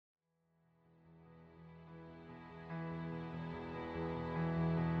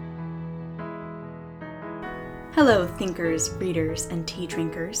Hello, thinkers, readers, and tea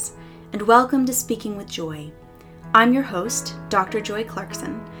drinkers, and welcome to Speaking with Joy. I'm your host, Dr. Joy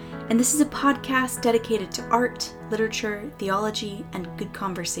Clarkson, and this is a podcast dedicated to art, literature, theology, and good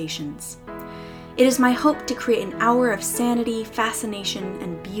conversations. It is my hope to create an hour of sanity, fascination,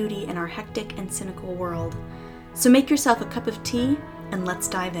 and beauty in our hectic and cynical world. So make yourself a cup of tea, and let's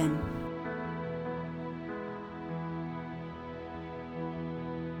dive in.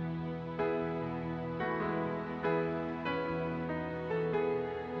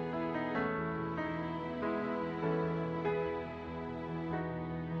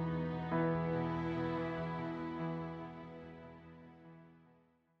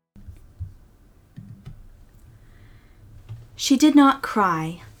 She did not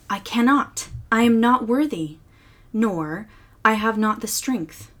cry, "I cannot, I am not worthy," nor, "I have not the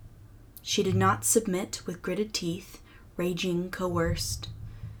strength." She did not submit with gritted teeth, raging coerced.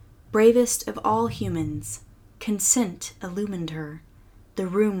 Bravest of all humans, consent illumined her, the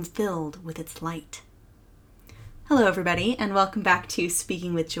room filled with its light. Hello everybody, and welcome back to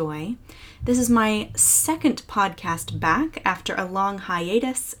Speaking with Joy. This is my second podcast back after a long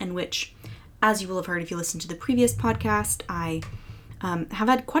hiatus in which, as you will have heard if you listened to the previous podcast, I have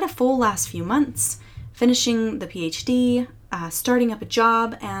had quite a full last few months, finishing the PhD, starting up a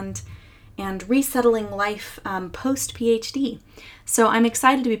job, and resettling life post-PhD. So I'm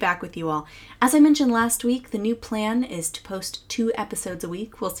excited to be back with you all. As I mentioned last week, the new plan is to post 2 episodes a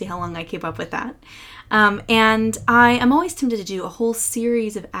week. We'll see how long I keep up with that. And I am always tempted to do a whole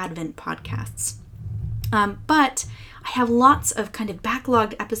series of Advent podcasts. But I have lots of kind of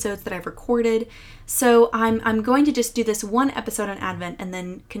backlogged episodes that I've recorded, so I'm going to just do this one episode on Advent and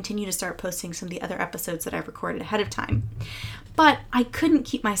then continue to start posting some of the other episodes that I've recorded ahead of time. But I couldn't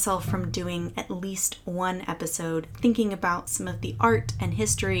keep myself from doing at least one episode thinking about some of the art and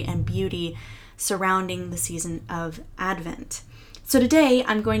history and beauty surrounding the season of Advent. So today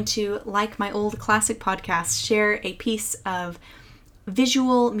I'm going to, like my old classic podcast, share a piece of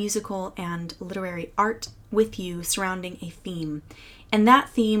visual, musical, and literary art with you surrounding a theme. And that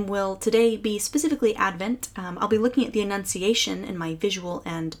theme will today be specifically Advent. I'll be looking at the Annunciation in my visual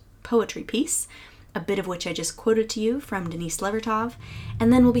and poetry piece, a bit of which I just quoted to you from Denise Levertov.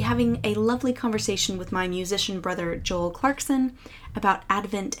 And then we'll be having a lovely conversation with my musician brother Joel Clarkson about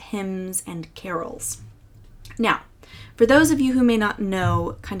Advent hymns and carols. Now, for those of you who may not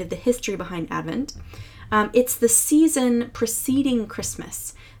know kind of the history behind Advent, it's the season preceding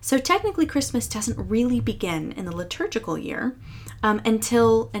Christmas. So technically Christmas doesn't really begin in the liturgical year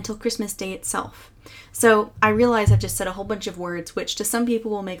until Christmas Day itself. So I realize I've just said a whole bunch of words which to some people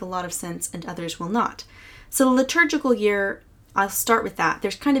will make a lot of sense and others will not. So the liturgical year, I'll start with that.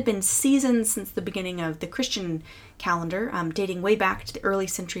 There's kind of been seasons since the beginning of the Christian calendar, dating way back to the early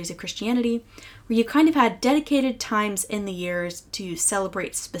centuries of Christianity, where you kind of had dedicated times in the years to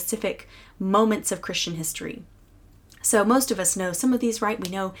celebrate specific moments of Christian history. So most of us know some of these, right? We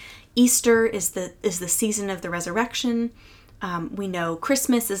know Easter is the season of the resurrection. We know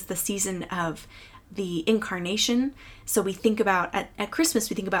Christmas is the season of the incarnation. So we think about, at Christmas,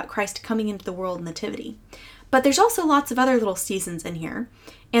 we think about Christ coming into the world, nativity. But there's also lots of other little seasons in here.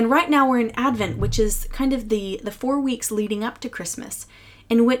 And right now we're in Advent, which is kind of the 4 weeks leading up to Christmas,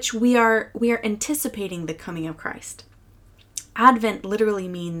 in which we are anticipating the coming of Christ. Advent literally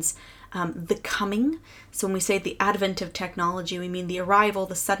means the coming. So when we say the advent of technology, we mean the arrival,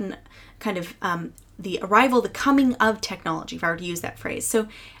 the sudden kind of the coming of technology, if I were to use that phrase. So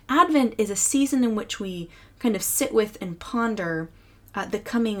Advent is a season in which we kind of sit with and ponder the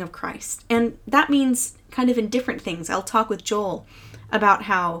coming of Christ. And that means kind of in different things. I'll talk with Joel about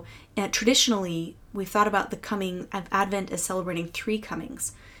how traditionally we've thought about the coming of Advent as celebrating 3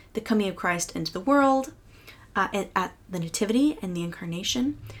 comings. The coming of Christ into the world, at the nativity and the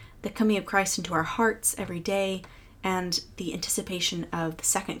incarnation, the coming of Christ into our hearts every day, and the anticipation of the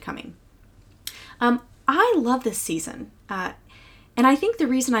second coming. I love this season, and I think the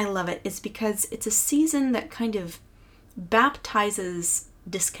reason I love it is because it's a season that kind of baptizes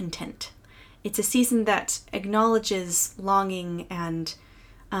discontent. It's a season that acknowledges longing and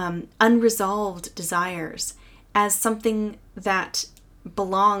unresolved desires as something that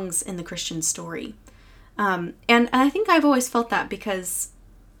belongs in the Christian story. And I think I've always felt that because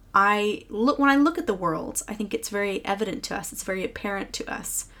when I look at the world, I think it's very evident to us, it's very apparent to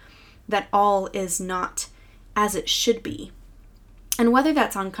us that all is not as it should be. And whether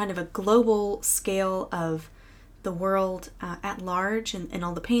that's on kind of a global scale of the world at large and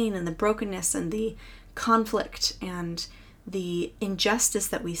all the pain and the brokenness and the conflict and the injustice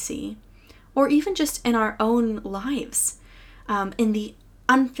that we see, or even just in our own lives, in the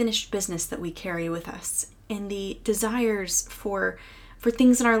unfinished business that we carry with us and the desires for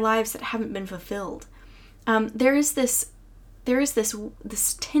things in our lives that haven't been fulfilled. There is this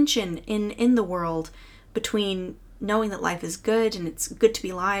tension in the world between knowing that life is good and it's good to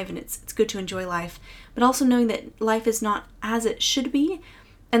be alive and it's good to enjoy life, but also knowing that life is not as it should be,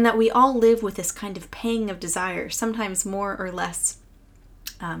 and that we all live with this kind of pang of desire, sometimes more or less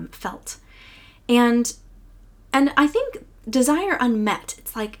felt. And I think desire unmet,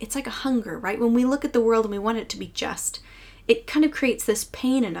 it's like a hunger, right? When we look at the world and we want it to be just, it kind of creates this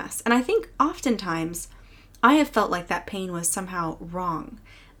pain in us. And I think oftentimes I have felt like that pain was somehow wrong,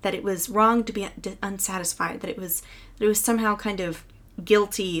 that it was wrong to be unsatisfied, that it was somehow kind of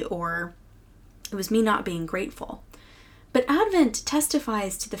guilty, or it was me not being grateful. But Advent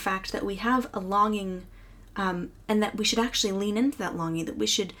testifies to the fact that we have a longing, and that we should actually lean into that longing, that we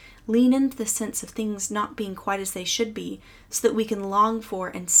should lean into the sense of things not being quite as they should be, so that we can long for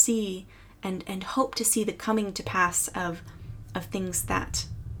and see and hope to see the coming to pass of things that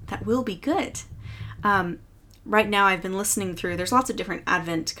will be good. Right now I've been listening through, there's lots of different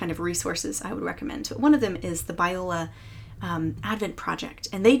Advent kind of resources I would recommend. But one of them is the Biola Advent Project.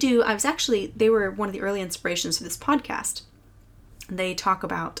 And they were one of the early inspirations for this podcast. They talk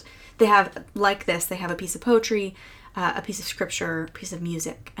about, they have a piece of poetry, a piece of scripture, a piece of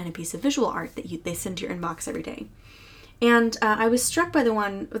music, and a piece of visual art that they send to your inbox every day. And I was struck by the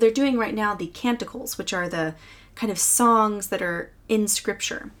one, they're doing right now the canticles, which are the kind of songs that are in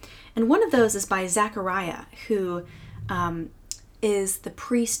scripture. And one of those is by Zechariah, who is the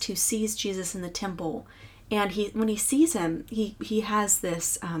priest who sees Jesus in the temple. And when he sees him, he has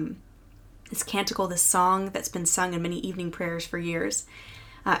this canticle, this song that's been sung in many evening prayers for years.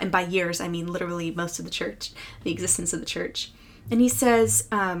 And by years, I mean literally most of the church, the existence of the church. And he says,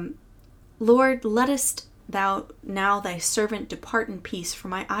 Lord, lettest thou now thy servant depart in peace, for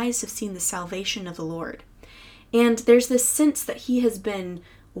my eyes have seen the salvation of the Lord. And there's this sense that he has been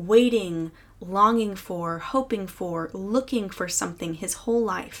waiting, longing for, hoping for, looking for something his whole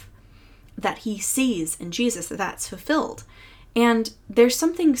life, that he sees in Jesus, that's fulfilled. And there's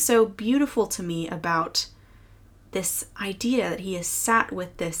something so beautiful to me about this idea that he has sat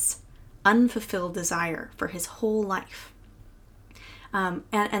with this unfulfilled desire for his whole life, and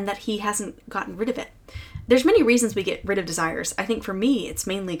that he hasn't gotten rid of it. There's many reasons we get rid of desires. I think for me, it's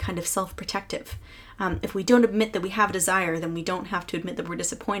mainly kind of self-protective. If we don't admit that we have a desire, then we don't have to admit that we're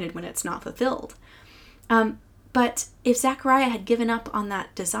disappointed when it's not fulfilled. But if Zechariah had given up on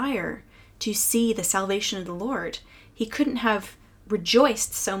that desire to see the salvation of the Lord, he couldn't have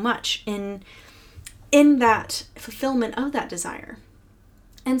rejoiced so much in that fulfillment of that desire.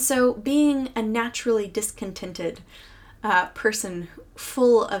 And so being a naturally discontented person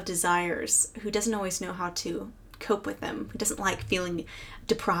full of desires, who doesn't always know how to cope with them, who doesn't like feeling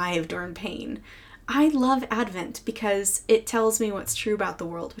deprived or in pain, I love Advent because it tells me what's true about the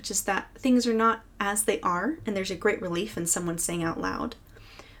world, which is that things are not as they are, and there's a great relief in someone saying out loud,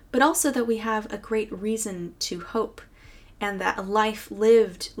 but also that we have a great reason to hope, and that a life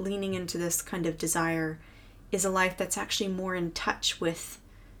lived leaning into this kind of desire is a life that's actually more in touch with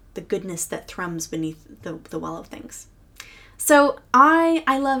the goodness that thrums beneath the well of things. So I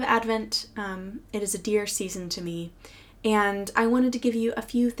love Advent. It is a dear season to me. And I wanted to give you a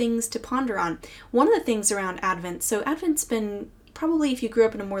few things to ponder on. One of the things around Advent, so Advent's been probably, if you grew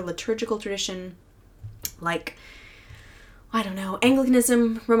up in a more liturgical tradition, like, I don't know,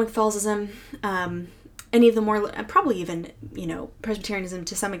 Anglicanism, Roman Catholicism, any of the more, probably even, Presbyterianism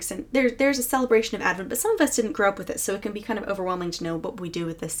to some extent, there's a celebration of Advent, but some of us didn't grow up with it, so it can be kind of overwhelming to know what we do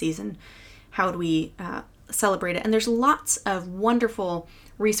with this season. How do we celebrate it? And there's lots of wonderful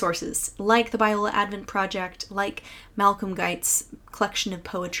resources, like the Biola Advent Project, like Malcolm Geit's collection of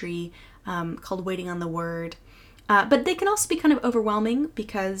poetry called Waiting on the Word. But they can also be kind of overwhelming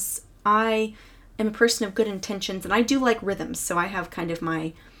because I am a person of good intentions, and I do like rhythms, so I have kind of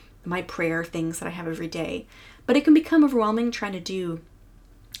my prayer things that I have every day. But it can become overwhelming trying to do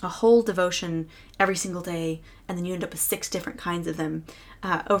a whole devotion every single day, and then you end up with 6 different kinds of them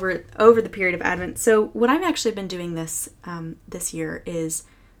over the period of Advent. So what I've actually been doing this year is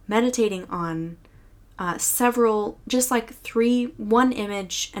meditating on several, just like 1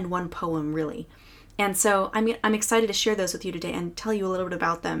 image and 1 poem, really. And so I'm excited to share those with you today and tell you a little bit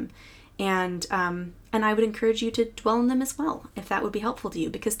about them. And I would encourage you to dwell on them as well, if that would be helpful to you.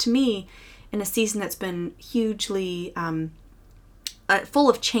 Because to me, in a season that's been hugely full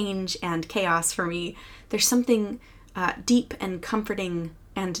of change and chaos for me, there's something deep and comforting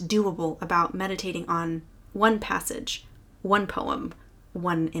and doable about meditating on 1 passage, 1 poem,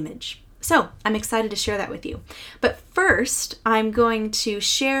 1 image. So I'm excited to share that with you. But first, I'm going to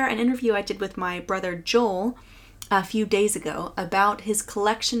share an interview I did with my brother Joel a few days ago about his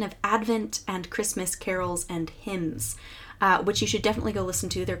collection of Advent and Christmas carols and hymns, which you should definitely go listen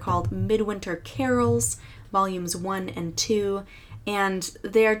to. They're called Midwinter Carols, Volumes 1 and 2, and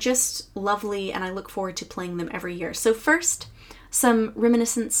they're just lovely, and I look forward to playing them every year. So first, some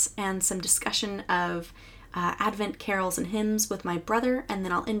reminiscence and some discussion of Advent carols and hymns with my brother, and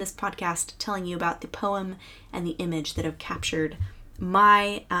then I'll end this podcast telling you about the poem and the image that have captured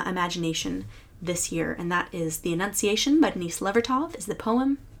my imagination this year, and that is The Annunciation by Denise Levertov is the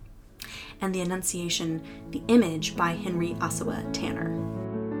poem, and The Annunciation, the image by Henry Ossawa Tanner.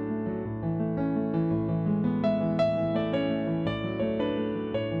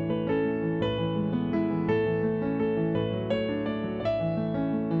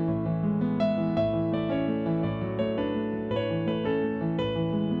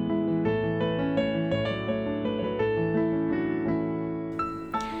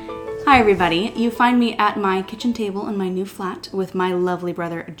 Hi everybody, you find me at my kitchen table in my new flat with my lovely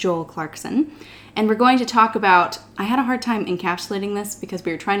brother Joel Clarkson, and we're going to talk about, I had a hard time encapsulating this because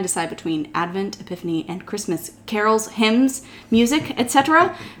we were trying to decide between Advent, Epiphany, and Christmas carols, hymns, music,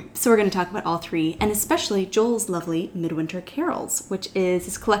 etc. So we're going to talk about all three, and especially Joel's lovely Midwinter Carols, which is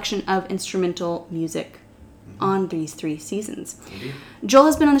his collection of instrumental music on these 3 seasons. Indeed. Joel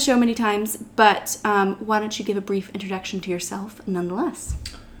has been on the show many times, but why don't you give a brief introduction to yourself nonetheless?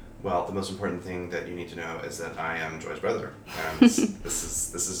 Well, the most important thing that you need to know is that I am Joy's brother, and this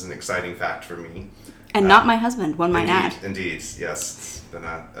is an exciting fact for me. And not my husband, one might add. Indeed, yes, it's been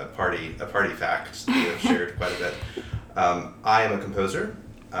a party fact that we have shared quite a bit. I am a composer.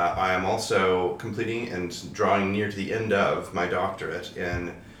 I am also completing and drawing near to the end of my doctorate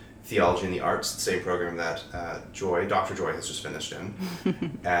in theology and the arts, the same program that Dr. Joy has just finished in,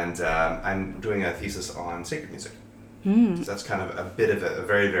 and I'm doing a thesis on sacred music. So that's kind of a bit of a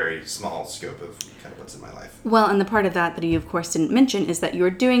very, very small scope of kind of what's in my life. Well, and the part of that you, of course, didn't mention is that you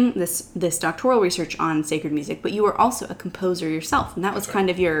were doing this doctoral research on sacred music, but you were also a composer yourself, and that was kind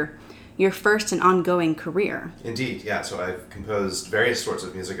of your first and ongoing career. Indeed, yeah. So I've composed various sorts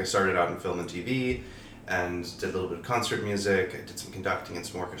of music. I started out in film and TV and did a little bit of concert music. I did some conducting and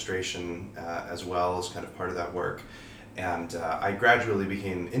some orchestration as well as kind of part of that work. And I gradually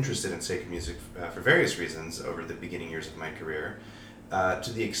became interested in sacred music for various reasons over the beginning years of my career,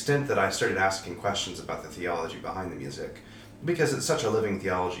 to the extent that I started asking questions about the theology behind the music, because it's such a living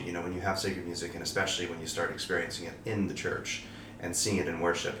theology. You know, when you have sacred music, and especially when you start experiencing it in the church and seeing it in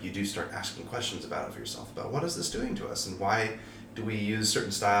worship, you do start asking questions about it for yourself, about what is this doing to us, and why do we use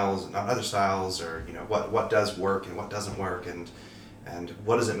certain styles and not other styles, or what does work and what doesn't work, and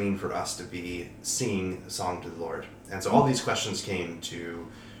what does it mean for us to be singing a song to the Lord? And so all these questions came to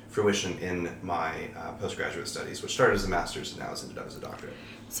fruition in my postgraduate studies, which started as a master's and now has ended up as a doctorate.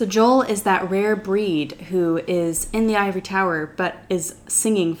 So Joel is that rare breed who is in the ivory tower, but is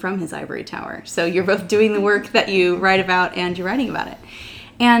singing from his ivory tower. So you're both doing the work that you write about and you're writing about it.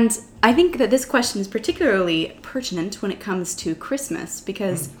 And I think that this question is particularly pertinent when it comes to Christmas,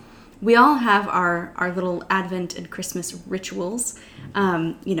 because we all have our little Advent and Christmas rituals.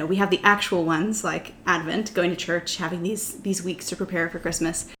 We have the actual ones like Advent, going to church, having these weeks to prepare for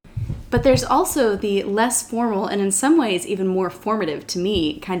Christmas. But there's also the less formal and in some ways even more formative to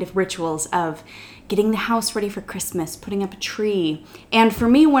me kind of rituals of getting the house ready for Christmas, putting up a tree. And for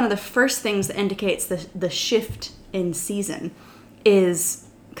me, one of the first things that indicates the shift in season is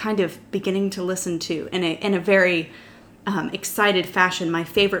kind of beginning to listen to in a very excited fashion my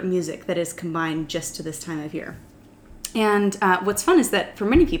favorite music that is combined just to this time of year. And what's fun is that for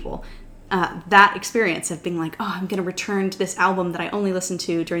many people, that experience of being like, oh, I'm going to return to this album that I only listen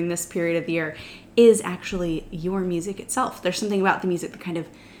to during this period of the year is actually your music itself. There's something about the music that kind of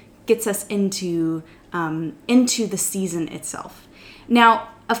gets us into the season itself. Now,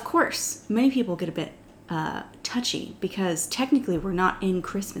 of course, many people get a bit touchy because technically we're not in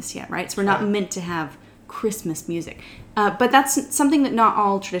Christmas yet, right? So we're not meant to have Christmas music. But that's something that not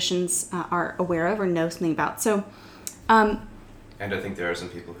all traditions are aware of or know something about. So, and I think there are some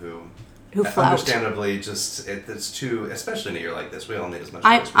people who flout. Understandably, it's too, especially in a year like this, we all need as much.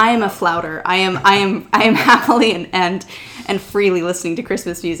 I am a flouter. I am happily and freely listening to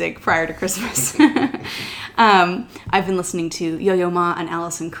Christmas music prior to Christmas. I've been listening to Yo-Yo Ma and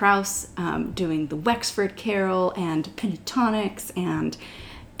Alison Krauss doing the Wexford Carol and Pentatonics and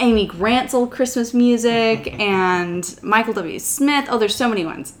Amy Grant's old Christmas music and Michael W. Smith. Oh, there's so many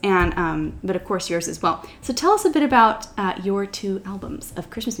ones. And but of course yours as well. So tell us a bit about your 2 albums of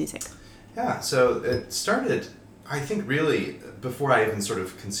Christmas music. Yeah, so it started, I think really, before I even sort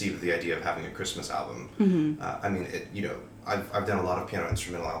of conceived the idea of having a Christmas album, I mean, I've done a lot of piano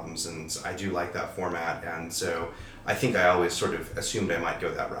instrumental albums, and I do like that format, and so I think I always sort of assumed I might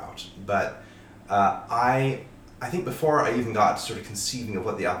go that route. But I think before I even got to sort of conceiving of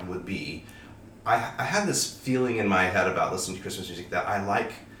what the album would be, I had this feeling in my head about listening to Christmas music that I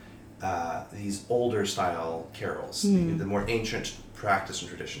like these older style carols, the more ancient practice and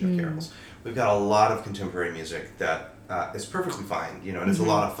tradition of carols. We've got a lot of contemporary music that is perfectly fine, and it's a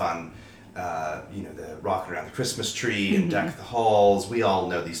lot of fun. The Rockin' Around the Christmas Tree and Deck the Halls. We all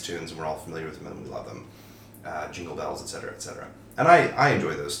know these tunes and we're all familiar with them and we love them. Jingle Bells, etc., etc. And I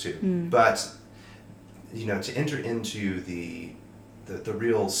enjoy those too. But, to enter into the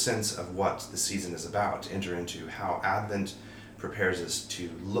real sense of what the season is about, to enter into how Advent prepares us to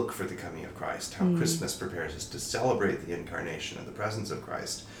look for the coming of Christ, how Christmas prepares us to celebrate the incarnation and the presence of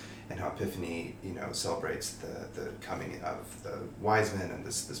Christ, and how Epiphany, celebrates the coming of the wise men and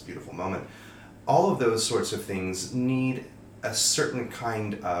this beautiful moment. All of those sorts of things need a certain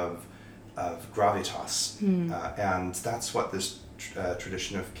kind of gravitas, and that's what this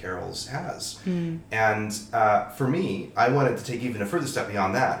tradition of carols has. And for me, I wanted to take even a further step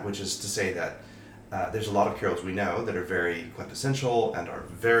beyond that, which is to say that there's a lot of carols we know that are very quintessential and are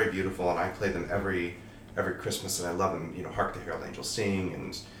very beautiful, and I play them every Christmas, and I love them. Hark the Herald Angels Sing,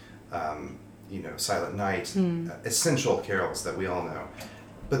 and Silent Night, essential carols that we all know.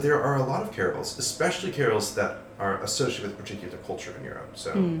 But there are a lot of carols, especially carols that are associated with a particular culture in Europe.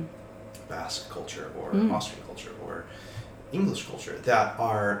 So Basque culture or Austrian culture or English culture that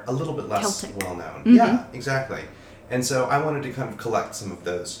are a little bit less Celtic. well known. Yeah, exactly. And so I wanted to kind of collect some of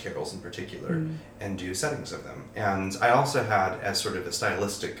those carols in particular and do settings of them. And I also had, as sort of a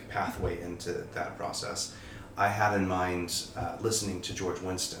stylistic pathway into that process, I had in mind listening to George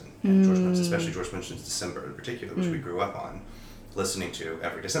Winston, and especially George Winston's December in particular, which we grew up on, listening to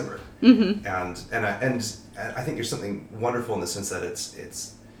every December. And I think there's something wonderful in the sense that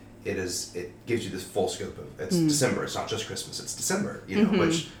it gives you this full scope of it's December. It's not just Christmas. It's December,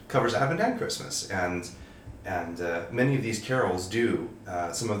 which covers Advent and Christmas. And many of these carols do.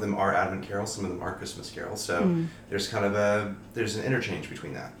 Some of them are Advent carols. Some of them are Christmas carols. So there's kind of there's an interchange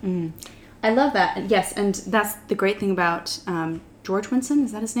between that. I love that. Yes, and that's the great thing about George Winston,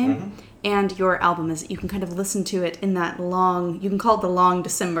 is that his name? And your album is that you can kind of listen to it in that long, you can call it the long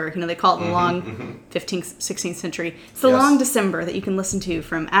December. They call it the long 15th, 16th century. It's the long December that you can listen to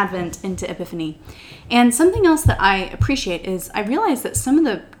from Advent into Epiphany. And something else that I appreciate is I realize that some of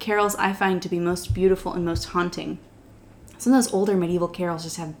the carols I find to be most beautiful and most haunting, some of those older medieval carols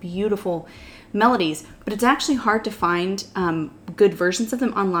just have beautiful melodies, but it's actually hard to find good versions of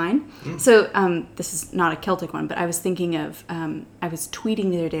them online. So this is not a Celtic one, but I was thinking of, I was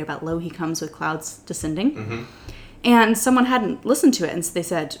tweeting the other day about Lo He Comes with Clouds Descending, and someone hadn't listened to it, and so they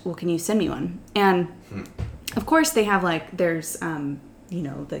said, well, can you send me one? And of course they have there's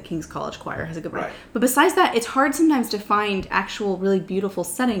the King's College Choir has a good one. Right. But besides that, it's hard sometimes to find actual really beautiful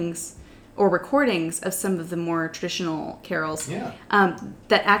settings or recordings of some of the more traditional carols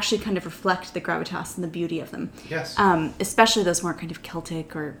that actually kind of reflect the gravitas and the beauty of them. Yes. Especially those more kind of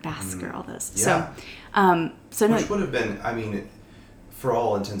Celtic or Basque or all those. Yeah. Which would have been, for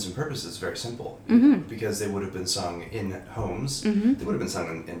all intents and purposes, very simple. Because they would have been sung in homes. They would have been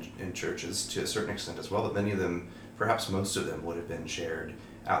sung in churches to a certain extent as well, but many of them, perhaps most of them, would have been shared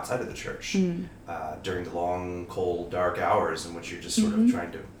outside of the church during the long, cold, dark hours in which you're just sort of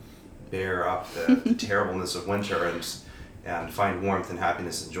trying to bear up the terribleness of winter and find warmth and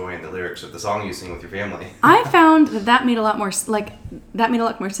happiness and joy in the lyrics of the song you sing with your family. I found that made a lot more sense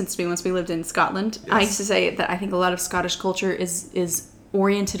to me once we lived in Scotland. Yes. I used to say that I think a lot of Scottish culture is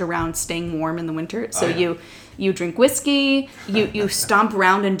oriented around staying warm in the winter. So you drink whiskey, you stomp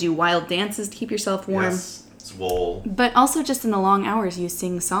around and do wild dances to keep yourself warm. Yes, it's wool. But also just in the long hours you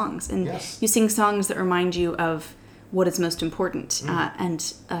sing songs, and you sing songs that remind you of what is most important,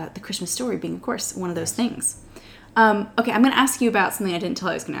 and the Christmas story being, of course, one of those things. Okay, I'm going to ask you about something I didn't tell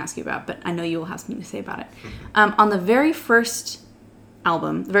I was going to ask you about, but I know you will have something to say about it. On the very first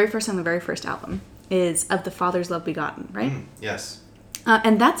album, the very first song on the very first album is Of the Father's Love Begotten, right? Yes.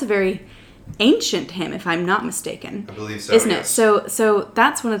 And that's a very ancient hymn, if I'm not mistaken. I believe so, isn't yes. it? So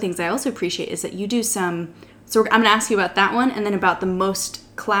that's one of the things I also appreciate is that you do some... So I'm going to ask you about that one, and then about the most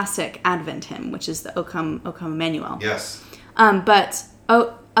classic Advent hymn, which is the O Come, Emmanuel. Yes. But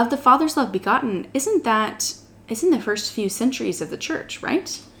Of the Father's Love Begotten, isn't the first few centuries of the church,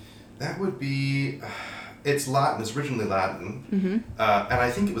 right? That would be... It's Latin. It's originally Latin. And I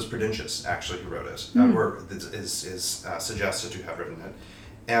think it was Prudentius, actually, who wrote it, or is suggested to have written it.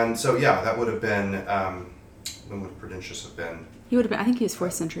 And so, that would have been when would Prudentius have been? He would have been, I think he was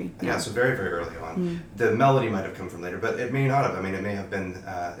 4th century. Yeah, so very, very early on. The melody might have come from later, but it may not have. I mean, it may have been,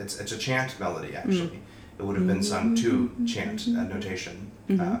 it's a chant melody, actually. It would have been sung to chant notation.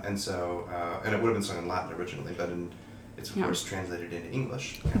 And so, and it would have been sung in Latin originally, but it's, of course, translated into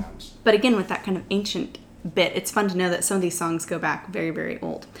English. But again, with that kind of ancient bit, it's fun to know that some of these songs go back very, very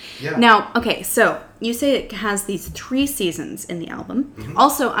old. Yeah. Now, okay, so you say it has these 3 seasons in the album.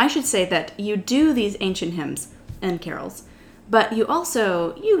 Also, I should say that you do these ancient hymns and carols, but you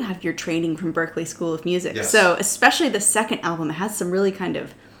have your training from Berklee School of Music. Yes. So especially the second album, it has some really kind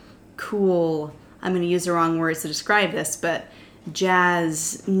of cool, I'm going to use the wrong words to describe this, but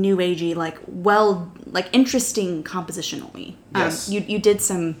jazz, new agey, interesting compositionally. Yes. You did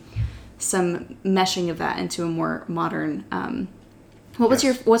some meshing of that into a more modern. What's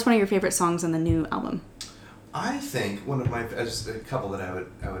one of your favorite songs on the new album? I think one of my, just a couple that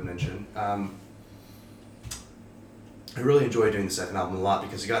I would mention. I really enjoyed doing the second album a lot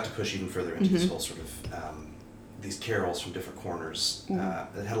because you got to push even further into this whole sort of these carols from different corners.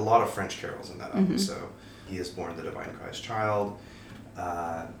 It had a lot of French carols in that album. So He is Born the Divine Christ Child,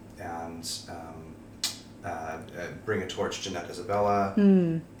 and Bring a Torch, Jeanette Isabella,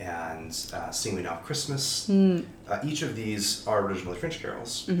 and Sing We Now Christmas. Each of these are originally French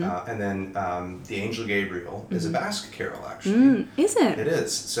carols. And then The Angel Gabriel is a Basque carol, actually. Is it? It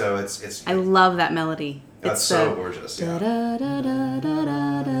is. So it's I love that melody. It's so gorgeous. Yeah.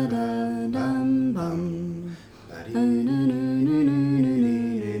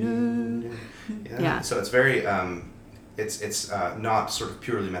 Yeah. So it's very it's not sort of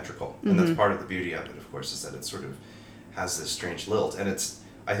purely metrical, and that's part of the beauty of it, of course, is that it sort of has this strange lilt, and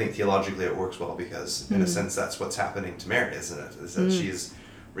I think theologically it works well because in a sense that's what's happening to Mary, isn't it? Is that she's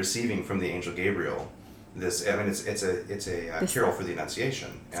receiving from the angel Gabriel this. I mean, it's a carol for the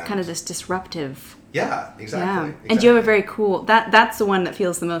Annunciation. It's kind of this disruptive. Yeah, exactly. Yeah. And you have a very cool. That's the one that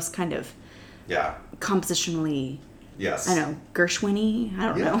feels the most kind of. Yeah. Compositionally. Yes. I don't know, Gershwin-y? I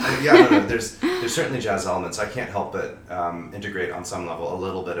don't know. No. There's certainly jazz elements. I can't help but integrate on some level a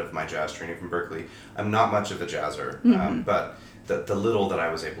little bit of my jazz training from Berklee. I'm not much of a jazzer, but the little that I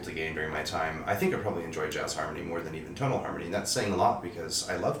was able to gain during my time, I think I probably enjoy jazz harmony more than even tonal harmony. And that's saying a lot because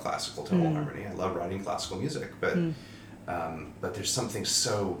I love classical tonal harmony. I love writing classical music, but there's something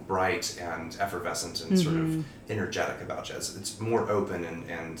so bright and effervescent and sort of energetic about jazz. It's more open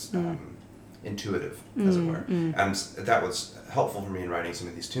and intuitive, as it were. And that was helpful for me in writing some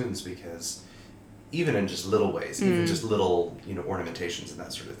of these tunes because even in just little ways, even just little, ornamentations and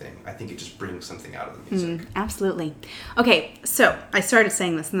that sort of thing, I think it just brings something out of the music. Absolutely. Okay, so I started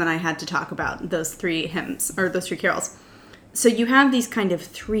saying this and then I had to talk about those 3 hymns, or those 3 carols. So you have these kind of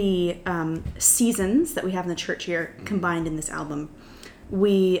 3 seasons that we have in the church here combined in this album.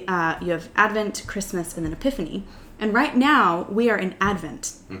 You have Advent, Christmas, and then Epiphany. And right now we are in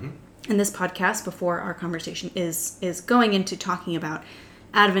Advent. And this podcast, before our conversation, is going into talking about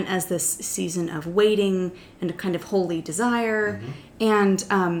Advent as this season of waiting and a kind of holy desire. And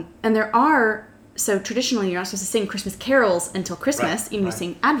there are, so traditionally you're not supposed to sing Christmas carols until Christmas, even you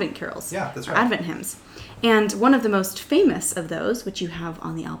sing Advent carols. Yeah, that's right. Or Advent hymns. And one of the most famous of those, which you have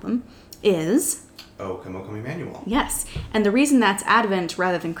on the album, is... O Come, Emmanuel. Yes. And the reason that's Advent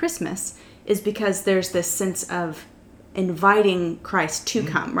rather than Christmas is because there's this sense of inviting Christ to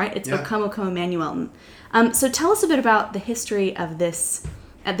come, right? It's O Come, Emmanuel. So tell us a bit about the history of this,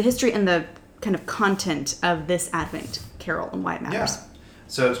 the history and the kind of content of this Advent carol and why it matters. Yeah.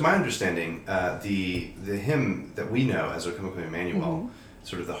 So it's my understanding, the hymn that we know as O Come, Emmanuel,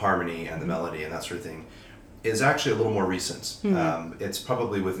 sort of the harmony and the melody and that sort of thing, is actually a little more recent. It's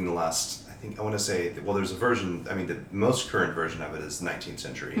probably within the last, I want to say, well, there's a version, the most current version of it is 19th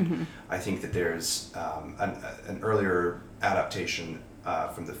century. I think that there's an earlier adaptation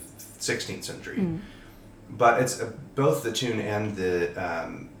from the 16th century. But it's both the tune and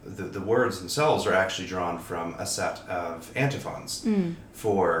the words themselves are actually drawn from a set of antiphons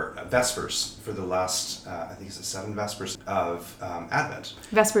for Vespers, for the last, I think it's 7 Vespers of Advent.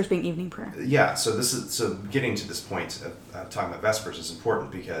 Vespers being evening prayer. Yeah, so getting to this point of talking about Vespers is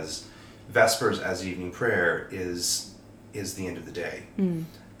important because Vespers as evening prayer is the end of the day.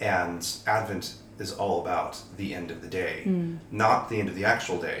 And Advent is all about the end of the day, not the end of the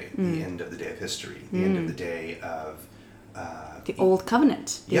actual day, the end of the day of history, the end of the day of... the Old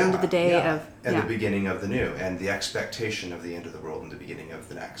Covenant, the end of the day of... And the beginning of the new, and the expectation of the end of the world and the beginning of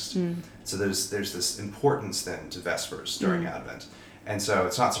the next. So there's this importance then to Vespers during Advent. And so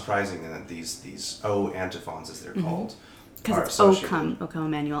it's not surprising then that these O antiphons, as they're called, because it's O Come,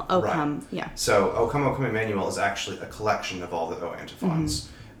 Emmanuel, O Come, yeah. So O Come, Emmanuel is actually a collection of all the O antiphons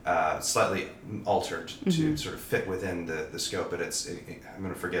slightly altered to sort of fit within the scope, but I'm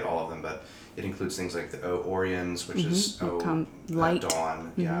going to forget all of them, but it includes things like the O Oriens, which is O light,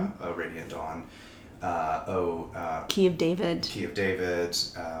 dawn, O radiant dawn, Key of David,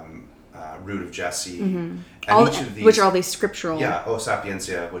 root of Jesse, and each of these, which are all these scriptural. O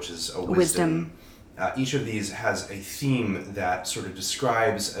sapientia, which is a wisdom. Each of these has a theme that sort of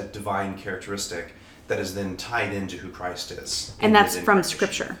describes a divine characteristic that is then tied into who Christ is. And that's from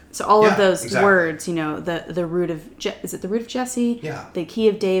Scripture. So all of those words, the root of, is it the root of Jesse? Yeah. The Key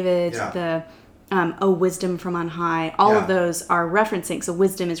of David, the wisdom from on high. All of those are referencing, so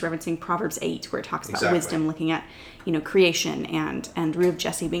wisdom is referencing Proverbs 8, where it talks about wisdom, looking at, creation, and root of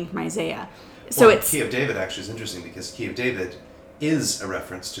Jesse being from Isaiah. So it's Key of David actually is interesting, because Key of David is a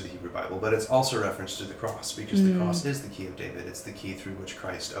reference to the Hebrew Bible, but it's also a reference to the cross, because the cross is the key of David. It's the key through which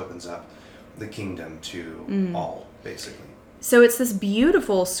Christ opens up the kingdom to all, basically. So it's this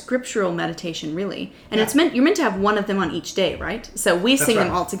beautiful scriptural meditation, really, and you're meant to have one of them on each day, right? So we sing them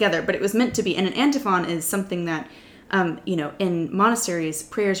all together, but it was meant to be. And an antiphon is something that, in monasteries,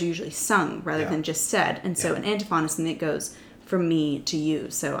 prayers are usually sung rather than just said, and so an antiphon is something that goes from me to you.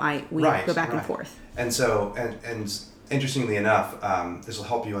 So we go back and forth. And so and interestingly enough, this will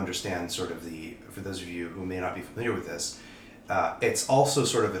help you understand sort of for those of you who may not be familiar with this, it's also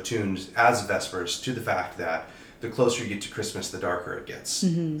sort of attuned as Vespers to the fact that the closer you get to Christmas, the darker it gets,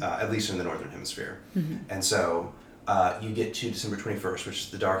 at least in the Northern Hemisphere. And so you get to December 21st, which is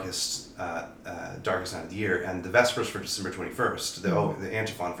the darkest night of the year, and the Vespers for December 21st, the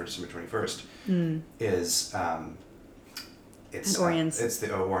antiphon for December 21st is... it's the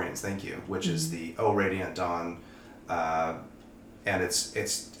O Oriens, thank you, which is the O radiant dawn, and it's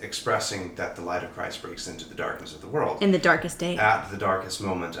expressing that the light of Christ breaks into the darkness of the world. In the darkest day. At the darkest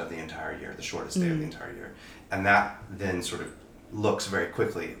moment of the entire year, the shortest day of the entire year. And that then sort of looks very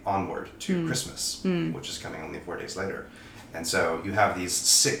quickly onward to Christmas, which is coming only 4 days later. And so you have these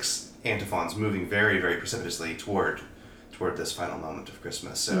 6 antiphons moving very, very precipitously toward this final moment of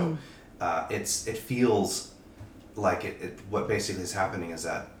Christmas. So it feels like what basically is happening is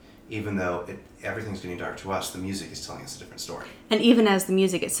that even though everything's getting dark to us, the music is telling us a different story. And even as the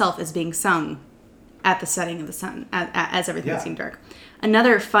music itself is being sung at the setting of the sun, as everything is getting dark.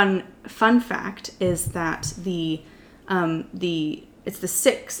 Another fun fact is that it's the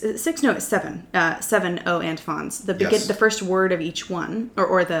 6. Is it 6? No, it's 7. 7 O antiphons. The first word of each one,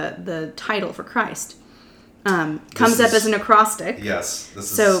 or the title for Christ, comes up as an acrostic. Yes.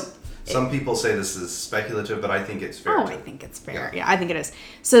 Some people say this is speculative, but I think it's fair. I think it's fair. Yeah, I think it is.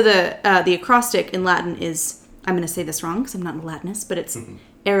 So the acrostic in Latin is, I'm going to say this wrong because I'm not a Latinist, but it's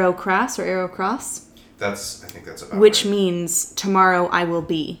Ero cras or Ero cross. I think that's about which right. means tomorrow I will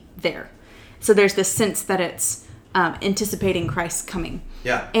be there. So there's this sense that it's anticipating Christ's coming.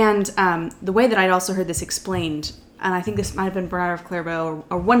 Yeah. And the way that I'd also heard this explained, and I think this might have been Bernard of Clairvaux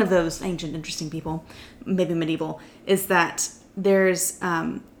or one of those ancient, interesting people, maybe medieval, is that there's...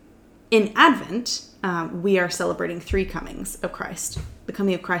 in Advent, we are celebrating 3 comings of Christ. The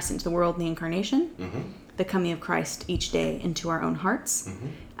coming of Christ into the world in the Incarnation, the coming of Christ each day into our own hearts,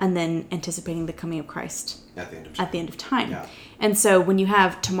 and then anticipating the coming of Christ at the end of time. Yeah. And so when you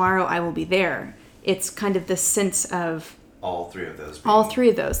have tomorrow I will be there, it's kind of this sense of... All three of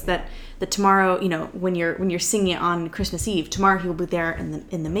those, that tomorrow, when you're singing it on Christmas Eve, tomorrow he will be there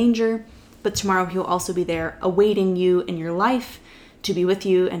in the manger, but tomorrow he will also be there awaiting you in your life, to be with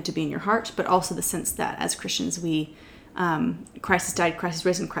you and to be in your heart, but also the sense that as Christians Christ has died, Christ has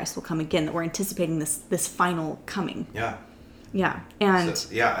risen, Christ will come again, that we're anticipating this final coming. Yeah. Yeah.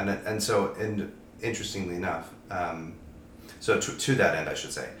 And so interestingly enough, so to that end, I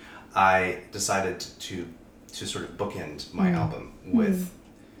should say, I decided to sort of bookend my album with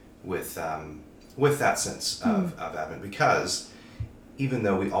that sense of Advent, because even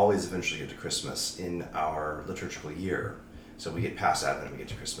though we always eventually get to Christmas in our liturgical year, so we get past Advent and we get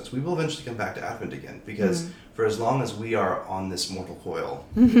to Christmas, we will eventually come back to Advent again, because for as long as we are on this mortal coil,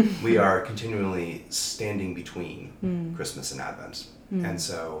 we are continually standing between Christmas and Advent. And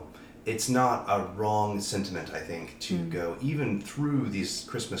so it's not a wrong sentiment, I think, to go even through these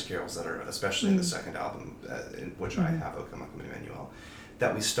Christmas carols that are, especially in the second album, in which I have O Come, O Come Emmanuel,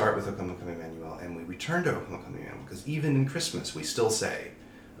 that we start with O Come, O Come Emmanuel, and we return to O Come, O Come Emmanuel, because even in Christmas we still say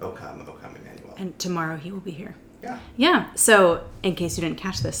O Come, O Come Emmanuel. And tomorrow he will be here. Yeah. Yeah. So, in case you didn't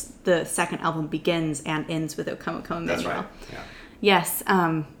catch this, the second album begins and ends with O Come, O Come Emmanuel. That's right. Yeah. Yes.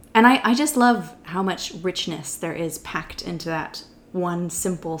 And I just love how much richness there is packed into that one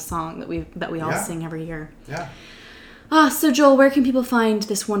simple song that we all sing every year. Yeah. So Joel, where can people find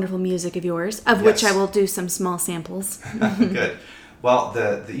this wonderful music of yours, of which I will do some small samples? Good. Well,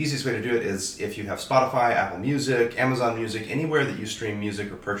 the easiest way to do it is if you have Spotify, Apple Music, Amazon Music, anywhere that you stream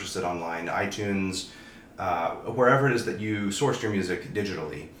music or purchase it online, iTunes, wherever it is that you source your music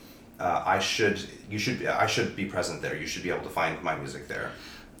digitally, I should be present there. You should be able to find my music there.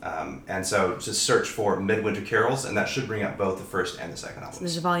 And so just search for Midwinter Carols, and that should bring up both the first and the second album. So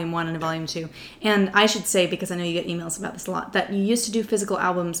there's a volume 1 and a volume 2. And I should say, because I know you get emails about this a lot, that you used to do physical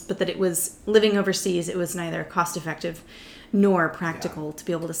albums, but that it was living overseas, it was neither cost effective nor practical to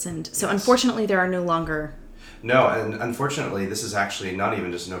be able to send. So unfortunately, there are no longer... No, and unfortunately, this is actually not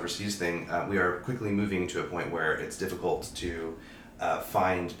even just an overseas thing. We are quickly moving to a point where it's difficult to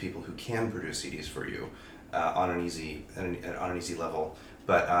find people who can produce CDs for you on an easy level.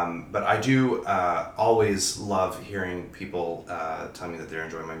 But I do always love hearing people tell me that they're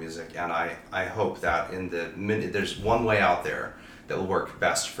enjoying my music, and I hope that there's one way out there that will work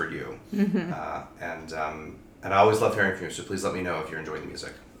best for you. Mm-hmm. And I always love hearing from you, so please let me know if you're enjoying the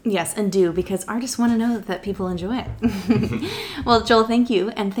music. Yes, and do, because artists want to know that people enjoy it. Well, Joel, thank you,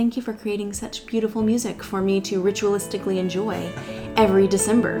 and thank you for creating such beautiful music for me to ritualistically enjoy every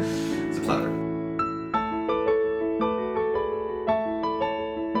December. It's a pleasure.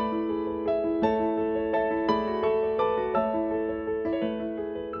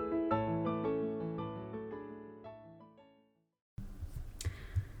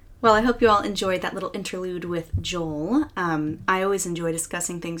 Well, I hope you all enjoyed that little interlude with Joel. I always enjoy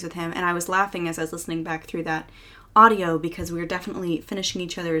discussing things with him, and I was laughing as I was listening back through that audio because we were definitely finishing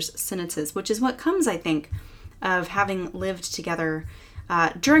each other's sentences, which is what comes, I think, of having lived together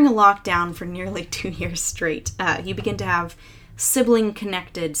during a lockdown for nearly 2 years straight. You begin to have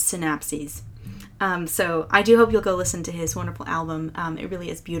sibling-connected synapses. So I do hope you'll go listen to his wonderful album. It really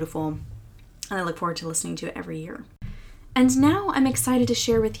is beautiful, and I look forward to listening to it every year. And now I'm excited to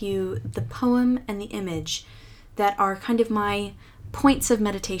share with you the poem and the image that are kind of my points of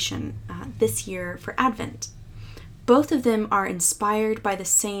meditation this year for Advent. Both of them are inspired by the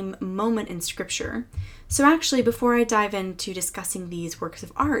same moment in Scripture. So actually, before I dive into discussing these works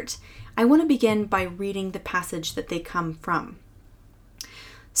of art, I want to begin by reading the passage that they come from.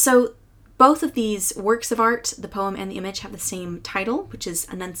 So both of these works of art, the poem and the image, have the same title, which is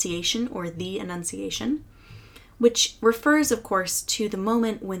Annunciation or The Annunciation, which refers, of course, to the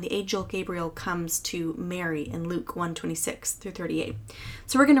moment when the angel Gabriel comes to Mary in Luke 1:26 through 38.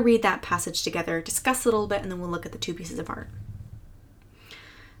 So we're going to read that passage together, discuss it a little bit, and then we'll look at the two pieces of art.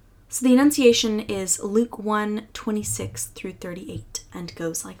 So the Annunciation is Luke 1:26 through 38, and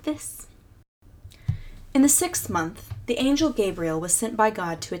goes like this. In the 6th month, the angel Gabriel was sent by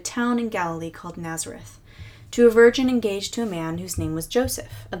God to a town in Galilee called Nazareth, to a virgin engaged to a man whose name was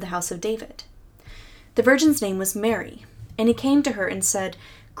Joseph, of the house of David. The virgin's name was Mary, and he came to her and said,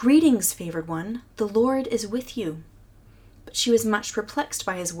 "Greetings, favored one, the Lord is with you." But she was much perplexed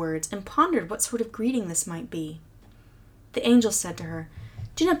by his words and pondered what sort of greeting this might be. The angel said to her,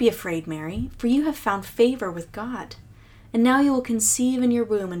 "Do not be afraid, Mary, for you have found favor with God. And now you will conceive in your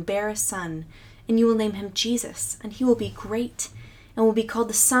womb and bear a son, and you will name him Jesus, and he will be great, and will be called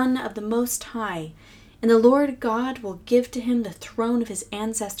the Son of the Most High, and the Lord God will give to him the throne of his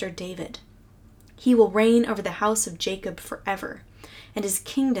ancestor David. He will reign over the house of Jacob forever, and his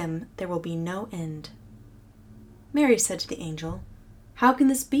kingdom there will be no end." Mary said to the angel, "How can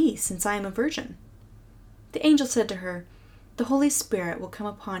this be, since I am a virgin?" The angel said to her, "The Holy Spirit will come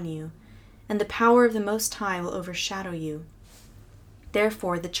upon you, and the power of the Most High will overshadow you.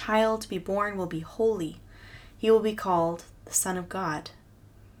 Therefore the child to be born will be holy. He will be called the Son of God.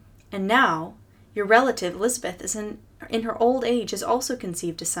 And now your relative Elizabeth is in her old age has also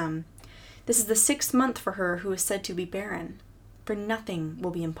conceived a son. This is the 6th month for her who is said to be barren, for nothing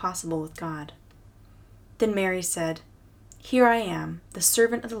will be impossible with God." Then Mary said, "Here I am, the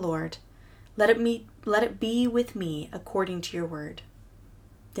servant of the Lord. Let it be with me according to your word."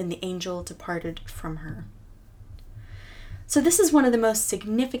 Then the angel departed from her. So this is one of the most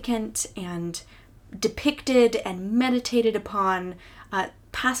significant and depicted and meditated upon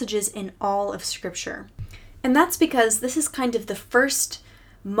passages in all of Scripture. And that's because this is kind of the first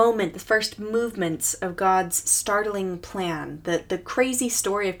moment, the first movements of God's startling plan, the crazy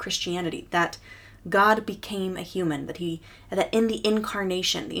story of Christianity, that God became a human, that in the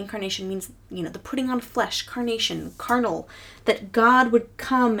incarnation means, the putting on flesh, carnation, carnal, that God would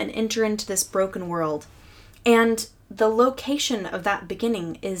come and enter into this broken world. And the location of that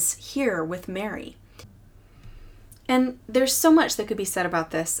beginning is here with Mary. And there's so much that could be said about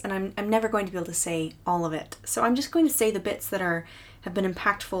this, and I'm never going to be able to say all of it. So I'm just going to say the bits that have been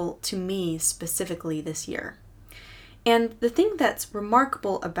impactful to me specifically this year. And the thing that's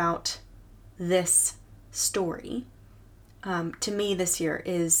remarkable about this story, to me this year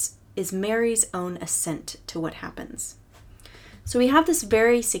is Mary's own assent to what happens. So we have this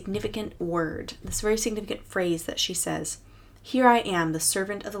very significant word, this very significant phrase that she says, "Here I am, the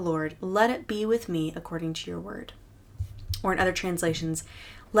servant of the Lord. Let it be with me according to your word." Or in other translations,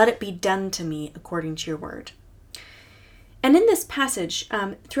 "Let it be done to me according to your word." And in this passage,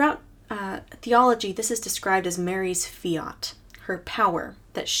 throughout theology, this is described as Mary's fiat, her power,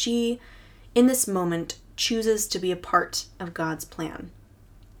 that she, in this moment, chooses to be a part of God's plan.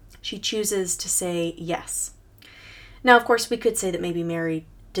 She chooses to say yes. Now, of course, we could say that maybe Mary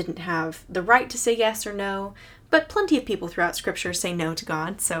didn't have the right to say yes or no, but plenty of people throughout Scripture say no to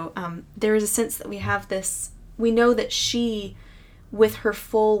God. So there is a sense that we have this, we know that she, with her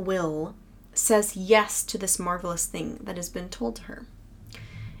full will, says yes to this marvelous thing that has been told to her.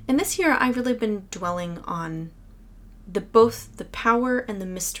 And this year, I've really been dwelling on both the power and the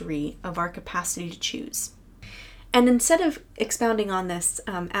mystery of our capacity to choose. And instead of expounding on this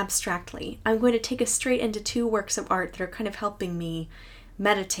abstractly, I'm going to take us straight into two works of art that are kind of helping me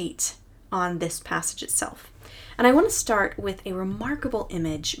meditate on this passage itself. And I want to start with a remarkable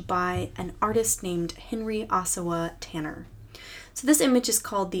image by an artist named Henry Ossawa Tanner. So this image is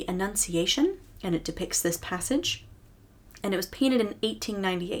called the Annunciation, and it depicts this passage, and it was painted in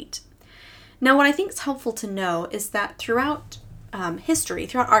 1898. Now, what I think is helpful to know is that throughout art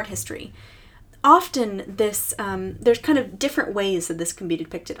history, often this, there's kind of different ways that this can be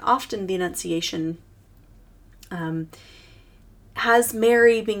depicted. Often the Annunciation has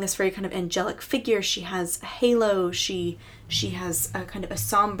Mary being this very kind of angelic figure. She has a halo. She has a kind of a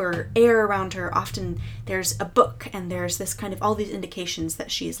somber air around her. Often there's a book, and there's this kind of all these indications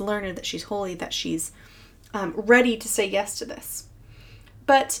that she's learned, that she's holy, that she's ready to say yes to this.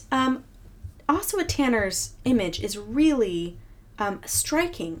 But Ossawa Tanner's image is really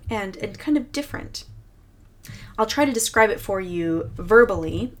striking and kind of different. I'll try to describe it for you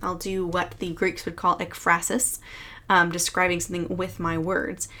verbally. I'll do what the Greeks would call ekphrasis, describing something with my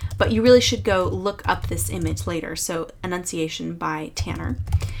words. But you really should go look up this image later. So, Annunciation by Tanner.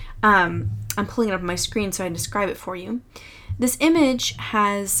 I'm pulling it up on my screen so I can describe it for you. This image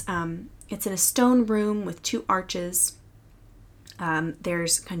has, it's in a stone room with two arches.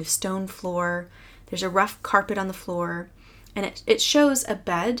 There's kind of stone floor. There's a rough carpet on the floor. And it shows a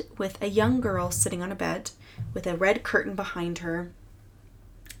bed with a young girl sitting on a bed with a red curtain behind her.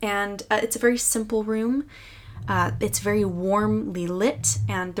 And it's a very simple room. It's very warmly lit.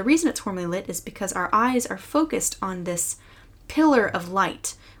 And the reason it's warmly lit is because our eyes are focused on this pillar of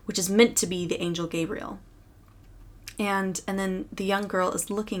light, which is meant to be the angel Gabriel. And then the young girl is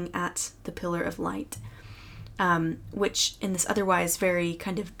looking at the pillar of light, which in this otherwise very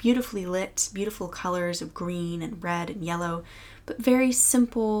kind of beautifully lit, beautiful colors of green and red and yellow, but very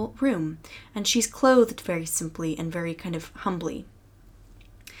simple room. And she's clothed very simply and very kind of humbly.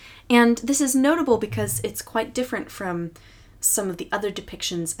 And this is notable because it's quite different from some of the other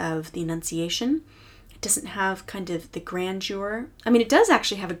depictions of the Annunciation. It doesn't have kind of the grandeur. I mean, it does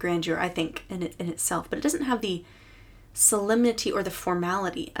actually have a grandeur, I think, in itself, but it doesn't have the solemnity or the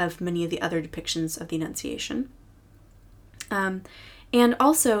formality of many of the other depictions of the Annunciation. And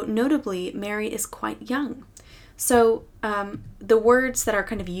also, notably, Mary is quite young. So the words that are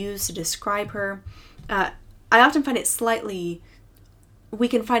kind of used to describe her, I often find it slightly, we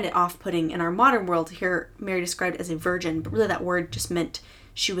can find it off-putting in our modern world to hear Mary described as a virgin, but really that word just meant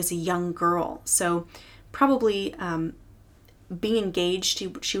she was a young girl. So probably being engaged,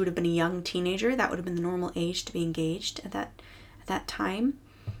 she would have been a young teenager. That would have been the normal age to be engaged at that time.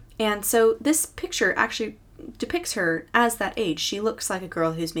 And so this picture actually depicts her as that age. She looks like a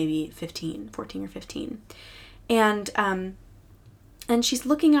girl who's maybe 14 or 15. And she's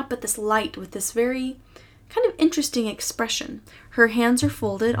looking up at this light with this very kind of interesting expression. Her hands are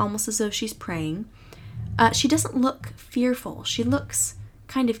folded, almost as though she's praying. She doesn't look fearful. She looks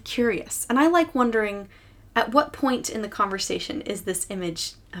kind of curious. And I like wondering, at what point in the conversation is this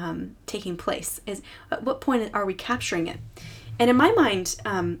image taking place? At what point are we capturing it? And in my mind,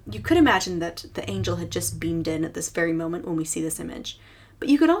 you could imagine that the angel had just beamed in at this very moment when we see this image. But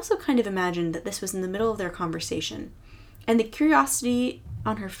you could also kind of imagine that this was in the middle of their conversation. And the curiosity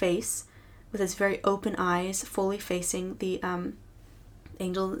on her face, with his very open eyes, fully facing the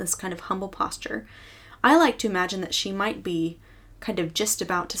angel in this kind of humble posture, I like to imagine that she might be kind of just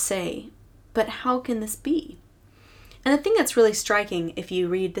about to say, "But how can this be?" And the thing that's really striking, if you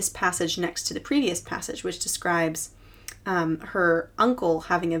read this passage next to the previous passage, which describes her uncle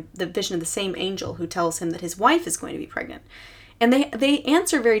having the vision of the same angel who tells him that his wife is going to be pregnant. And they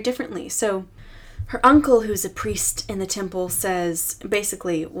answer very differently. So her uncle, who's a priest in the temple, says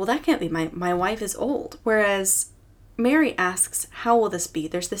basically, well, that can't be, my wife is old. Whereas Mary asks, how will this be?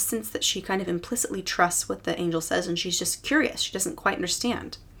 There's this sense that she kind of implicitly trusts what the angel says, and she's just curious. She doesn't quite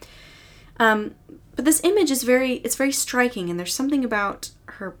understand. But this image is very striking, and there's something about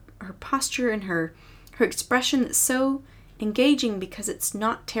her posture and her expression that's so engaging because it's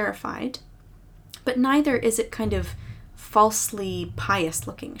not terrified, but neither is it kind of falsely pious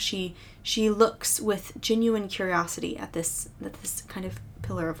looking. She looks with genuine curiosity at this kind of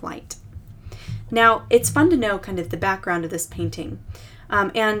pillar of light. Now, it's fun to know kind of the background of this painting.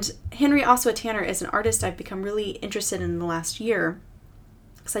 And Henry Ossawa Tanner is an artist I've become really interested in the last year,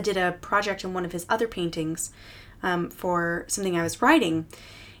 because I did a project on one of his other paintings for something I was writing.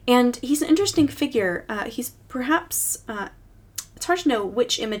 And he's an interesting figure. He's perhaps, it's hard to know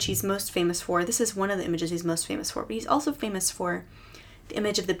which image he's most famous for. This is one of the images he's most famous for, but he's also famous for the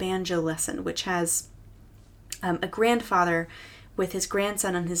image of the banjo lesson, which has a grandfather with his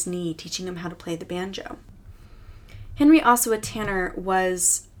grandson on his knee teaching him how to play the banjo. Henry Ossawa Tanner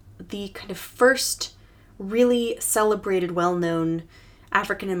was the kind of first really celebrated, well-known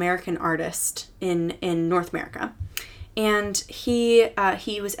African-American artist in North America. And he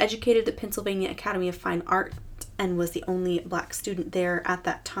was educated at the Pennsylvania Academy of Fine Art and was the only Black student there at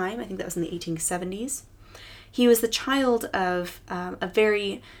that time. I think that was in the 1870s. He was the child of a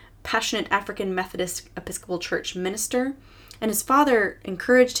very passionate African Methodist Episcopal Church minister, and his father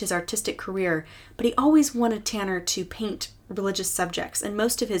encouraged his artistic career, but he always wanted Tanner to paint religious subjects, and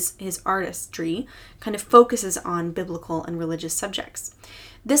most of his artistry kind of focuses on biblical and religious subjects.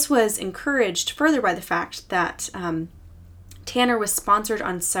 This was encouraged further by the fact that Tanner was sponsored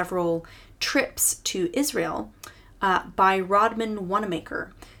on several trips to Israel by Rodman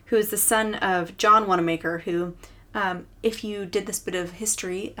Wanamaker, who is the son of John Wanamaker, who, if you did this bit of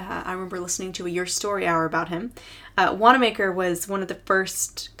history, I remember listening to a Your Story Hour about him. Wanamaker was one of the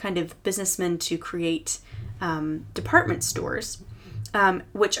first kind of businessmen to create department stores,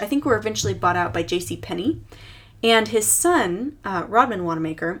 which I think were eventually bought out by J.C. Penney. And his son, Rodman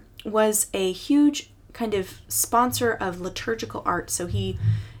Wanamaker, was a huge kind of sponsor of liturgical art. So he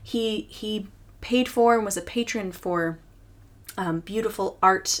paid for and was a patron for beautiful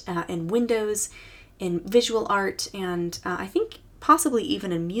art in windows, in visual art, and I think possibly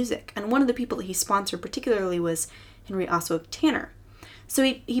even in music. And one of the people that he sponsored particularly was Henry Ossawa Tanner. So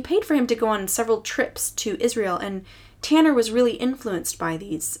he paid for him to go on several trips to Israel, and Tanner was really influenced by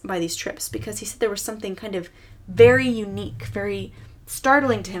these trips because he said there was something kind of very unique, very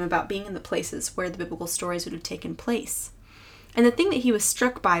startling to him about being in the places where the biblical stories would have taken place. And the thing that he was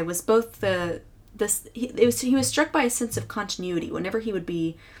struck by was both he was struck by a sense of continuity. Whenever he would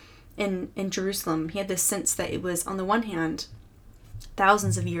be in Jerusalem, he had this sense that it was, on the one hand,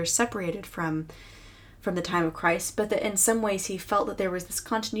 thousands of years separated from the time of Christ, but that in some ways he felt that there was this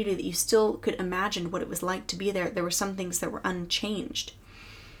continuity, that you still could imagine what it was like to be there. There were some things that were unchanged.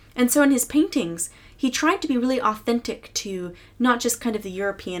 And so in his paintings, he tried to be really authentic to not just kind of the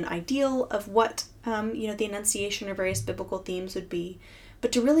European ideal of what, the Annunciation or various biblical themes would be,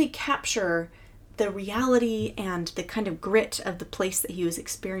 but to really capture the reality and the kind of grit of the place that he was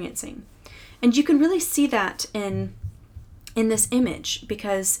experiencing. And you can really see that in this image,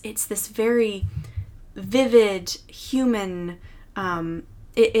 because it's this very vivid, human,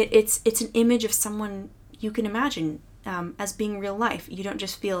 it's an image of someone you can imagine as being real life. You don't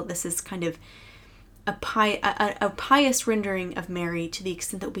just feel this is kind of a pious rendering of Mary to the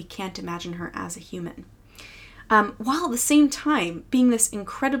extent that we can't imagine her as a human. While at the same time being this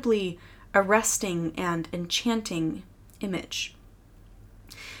incredibly arresting and enchanting image.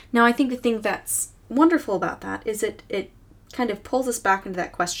 Now, I think the thing that's wonderful about that is it kind of pulls us back into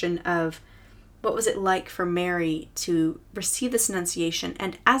that question of what was it like for Mary to receive this Annunciation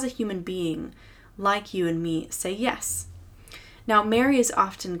and as a human being, like you and me, say yes. Now, Mary is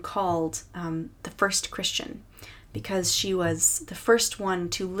often called the first Christian because she was the first one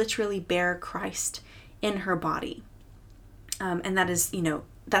to literally bear Christ in her body. And that is,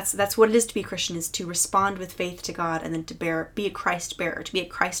 that's what it is to be a Christian, is to respond with faith to God and then to be a Christ bearer, to be a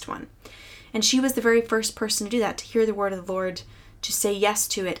Christ one. And she was the very first person to do that, to hear the word of the Lord, to say yes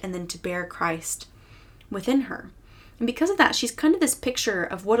to it, and then to bear Christ within her. And because of that, she's kind of this picture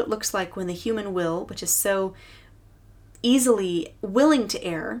of what it looks like when the human will, which is so easily willing to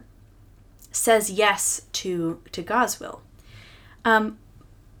err, says yes to God's will. And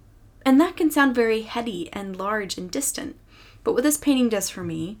that can sound very heady and large and distant. But what this painting does for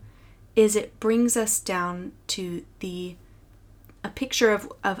me is it brings us down to a picture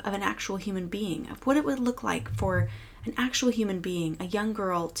of an actual human being, of what it would look like for an actual human being, a young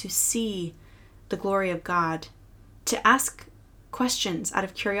girl, to see the glory of God, to ask questions out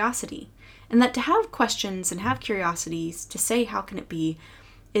of curiosity, And that to have questions and have curiosities, to say how can it be,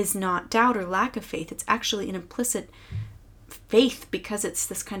 is not doubt or lack of faith. It's actually an implicit faith because it's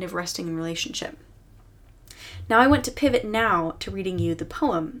this kind of resting in relationship. Now I want to pivot now to reading you the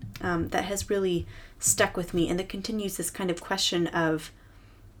poem that has really stuck with me and that continues this kind of question of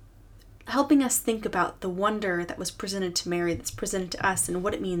helping us think about the wonder that was presented to Mary, that's presented to us, and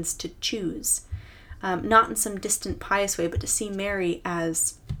what it means to choose. Not in some distant pious way, but to see Mary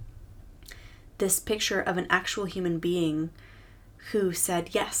as this picture of an actual human being who said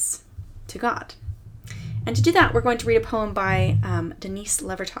yes to God. And to do that, we're going to read a poem by Denise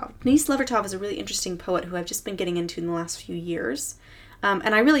Levertov. Denise Levertov is a really interesting poet who I've just been getting into in the last few years.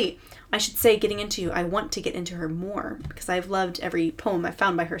 And I want to get into her more because I've loved every poem I've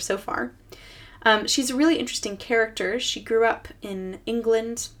found by her so far. She's a really interesting character. She grew up in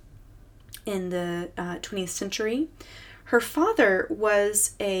England in the 20th century. Her father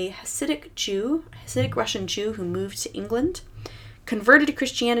was a Hasidic Russian Jew who moved to England, converted to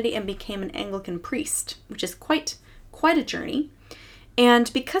Christianity, and became an Anglican priest, which is quite a journey.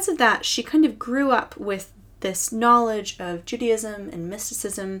 And because of that, she kind of grew up with this knowledge of Judaism and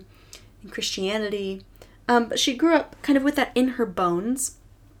mysticism and Christianity. But she grew up kind of with that in her bones,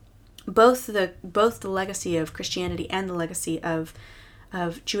 both the legacy of Christianity and the legacy of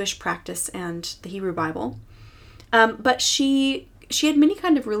Jewish practice and the Hebrew Bible. But she had many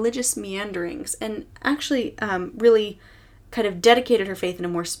kind of religious meanderings and actually really kind of dedicated her faith in a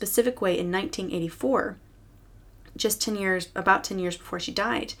more specific way in 1984, about 10 years before she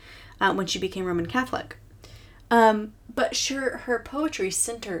died, when she became Roman Catholic. But sure, her poetry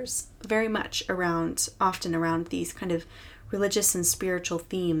centers very much often around these kind of religious and spiritual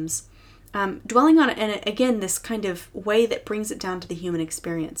themes, dwelling on it, and again, this kind of way that brings it down to the human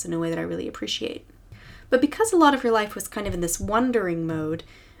experience in a way that I really appreciate. But because a lot of her life was kind of in this wondering mode,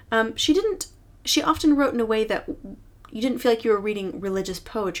 she often wrote in a way that you didn't feel like you were reading religious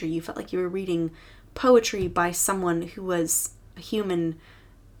poetry. You felt like you were reading poetry by someone who was a human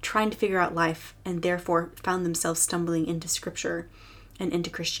trying to figure out life and therefore found themselves stumbling into scripture and into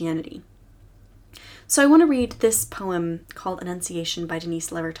Christianity. So I want to read this poem called Annunciation by Denise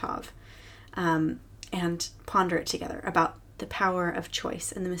Levertov and ponder it together about the power of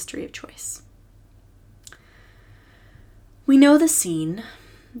choice and the mystery of choice. We know the scene,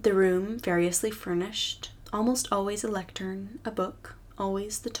 the room variously furnished, almost always a lectern, a book,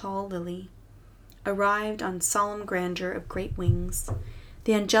 always the tall lily, arrived on solemn grandeur of great wings,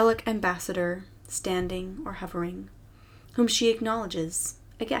 the angelic ambassador, standing or hovering, whom she acknowledges,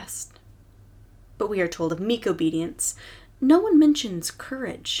 a guest. But we are told of meek obedience. No one mentions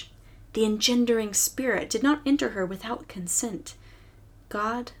courage. The engendering spirit did not enter her without consent.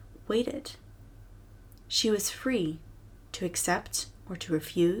 God waited. She was free to accept or to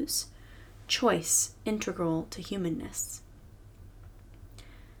refuse, choice integral to humanness.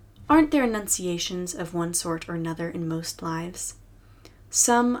 Aren't there annunciations of one sort or another in most lives?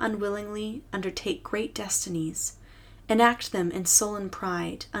 Some unwillingly undertake great destinies, enact them in sullen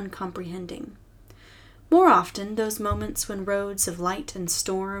pride, uncomprehending. More often, those moments when roads of light and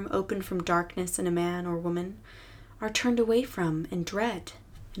storm open from darkness in a man or woman are turned away from in dread,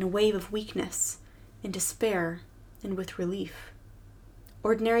 in a wave of weakness, in despair, and with relief.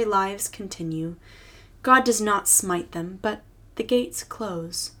 Ordinary lives continue. God does not smite them, but the gates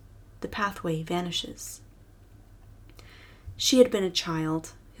close, the pathway vanishes. She had been a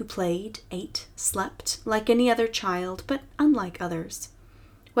child who played, ate, slept, like any other child, but unlike others,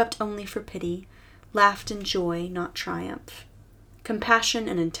 wept only for pity, laughed in joy, not triumph. Compassion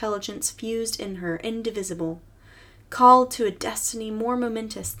and intelligence fused in her, indivisible, called to a destiny more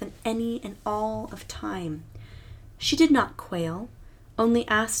momentous than any in all of time. She did not quail, only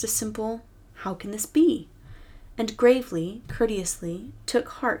asked a simple, "How can this be?" and gravely, courteously, took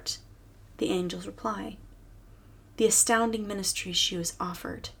heart the angel's reply. The astounding ministry she was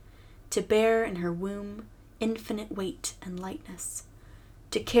offered, to bear in her womb infinite weight and lightness,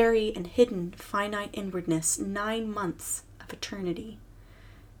 to carry in hidden finite inwardness 9 months of eternity,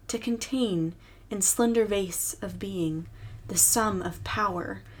 to contain in slender vase of being the sum of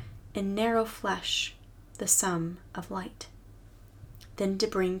power, in narrow flesh the sum of light, then to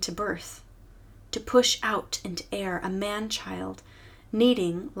bring to birth, to push out into air a man-child,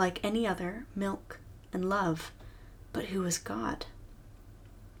 needing, like any other, milk and love, but who was God.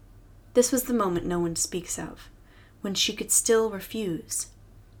 This was the moment no one speaks of, when she could still refuse,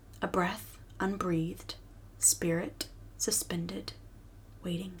 a breath unbreathed, spirit suspended,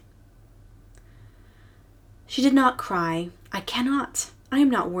 waiting. She did not cry, "I cannot, I am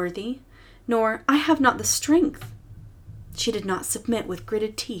not worthy," nor "I have not the strength." She did not submit with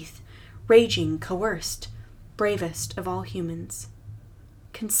gritted teeth, raging, coerced, bravest of all humans.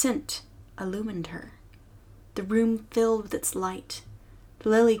 Consent illumined her. The room filled with its light. The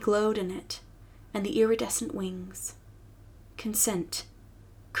lily glowed in it, and the iridescent wings. Consent,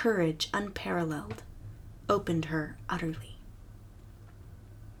 courage unparalleled, opened her utterly.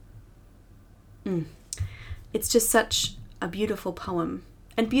 It's just such a beautiful poem.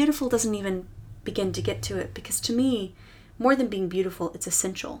 And beautiful doesn't even begin to get to it, because to me, more than being beautiful, it's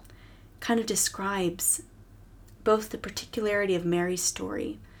essential. It kind of describes both the particularity of Mary's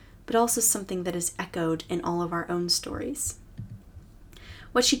story, but also something that is echoed in all of our own stories.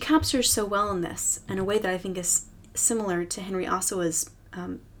 What she captures so well in this, in a way that I think is similar to Henry Ossawa's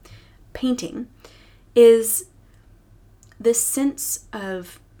painting, is this sense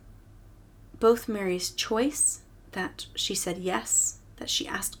of both Mary's choice, that she said yes, that she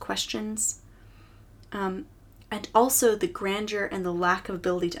asked questions, and also the grandeur and the lack of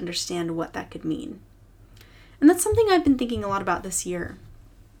ability to understand what that could mean. And that's something I've been thinking a lot about this year.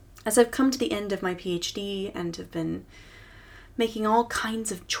 As I've come to the end of my PhD and have been making all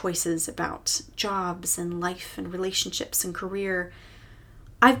kinds of choices about jobs and life and relationships and career,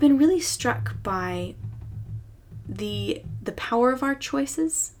 I've been really struck by the power of our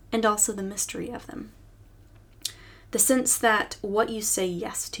choices and also the mystery of them. The sense that what you say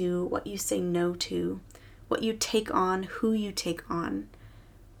yes to, what you say no to, what you take on, who you take on,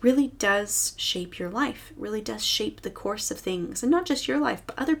 really does shape your life. It really does shape the course of things, and not just your life,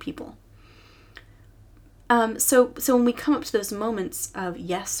 but other people. So when we come up to those moments of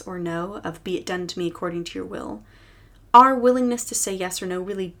yes or no, of be it done to me according to your will, our willingness to say yes or no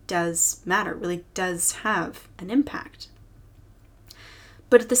really does matter, really does have an impact.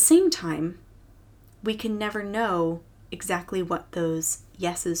 But at the same time, we can never know exactly what those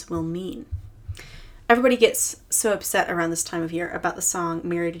yeses will mean. Everybody gets so upset around this time of year about the song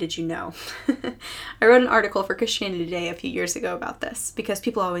Mary, Did You Know? I wrote an article for Christianity Today a few years ago about this, because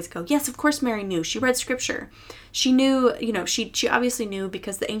people always go, yes, of course Mary knew. She read scripture. She knew, she obviously knew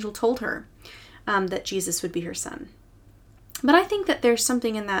because the angel told her that Jesus would be her son. But I think that there's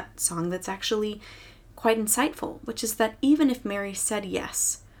something in that song that's actually quite insightful, which is that even if Mary said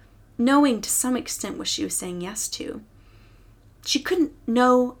yes, knowing to some extent what she was saying yes to, she couldn't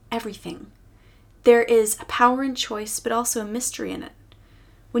know everything. There is a power in choice, but also a mystery in it.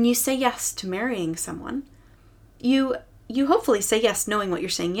 When you say yes to marrying someone, you hopefully say yes knowing what you're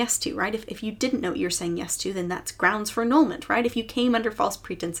saying yes to, right? If you didn't know what you're saying yes to, then that's grounds for annulment, right? If you came under false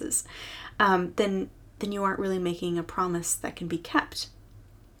pretenses, then you aren't really making a promise that can be kept.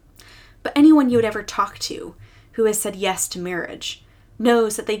 But anyone you would ever talk to who has said yes to marriage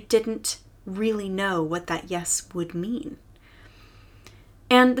knows that they didn't really know what that yes would mean.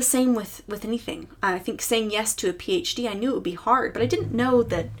 And the same with anything. I think saying yes to a PhD, I knew it would be hard, but I didn't know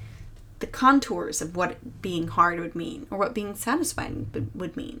that the contours of what being hard would mean, or what being satisfying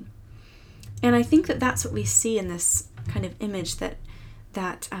would mean. And I think that that's what we see in this kind of image that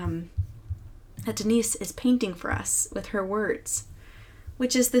Denise is painting for us with her words,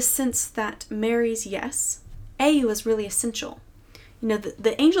 which is this sense that Mary's yes, was really essential.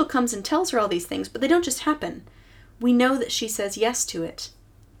 The angel comes and tells her all these things, but they don't just happen. We know that she says yes to it,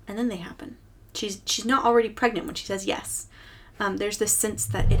 and then they happen. She's not already pregnant when she says yes. There's this sense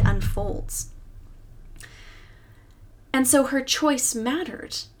that it unfolds. And so her choice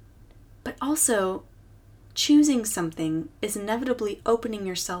mattered, but also choosing something is inevitably opening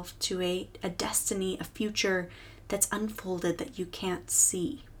yourself to a destiny, a future that's unfolded that you can't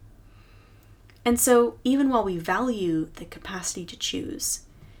see. And so even while we value the capacity to choose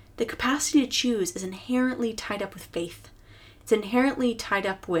is inherently tied up with faith. It's inherently tied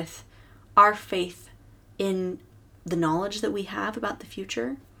up with our faith in the knowledge that we have about the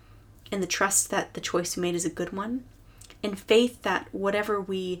future, in the trust that the choice we made is a good one, in faith that whatever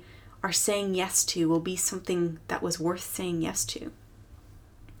we are saying yes to will be something that was worth saying yes to.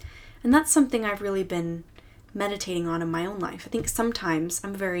 And that's something I've really been meditating on in my own life. I think sometimes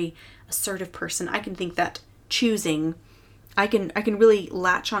I'm a very assertive person. I can think that choosing, I can really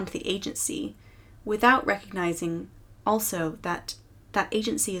latch onto the agency without recognizing also that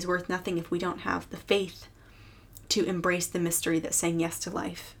agency is worth nothing if we don't have the faith to embrace the mystery that saying yes to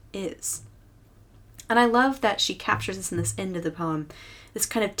life is. And I love that she captures this in this end of the poem, this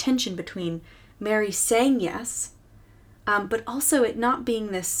kind of tension between Mary saying yes, but also it not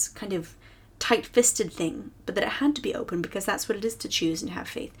being this kind of tight-fisted thing, but that it had to be open because that's what it is to choose and have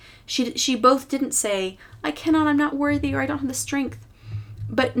faith. She both didn't say, I cannot, I'm not worthy, or I don't have the strength.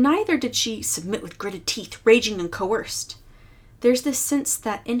 But neither did she submit with gritted teeth, raging and coerced. There's this sense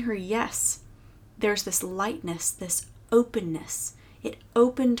that in her yes, there's this lightness, this openness. It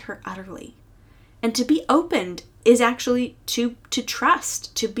opened her utterly. And to be opened is actually to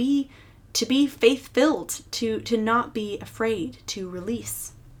trust, to be faith-filled, to not be afraid, to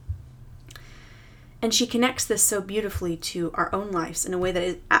release. And she connects this so beautifully to our own lives in a way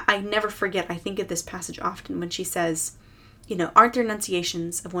that I never forget. I think of this passage often when she says, aren't there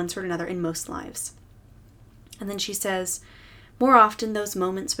annunciations of one sort or another in most lives? And then she says, more often those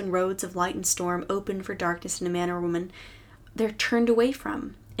moments when roads of light and storm open for darkness in a man or woman, they're turned away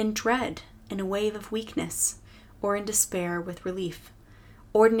from, in dread, in a wave of weakness, or in despair with relief.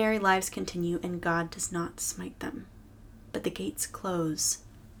 Ordinary lives continue, and God does not smite them. But the gates close,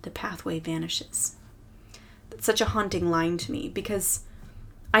 the pathway vanishes. That's such a haunting line to me, because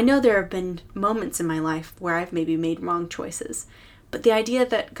I know there have been moments in my life where I've maybe made wrong choices, but the idea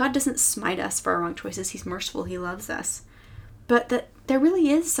that God doesn't smite us for our wrong choices, He's merciful, He loves us, but that there really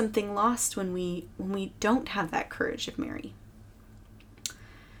is something lost when we don't have that courage of Mary.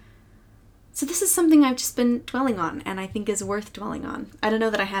 So this is something I've just been dwelling on, and I think is worth dwelling on. I don't know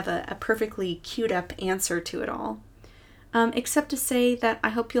that I have a perfectly queued up answer to it all, except to say that I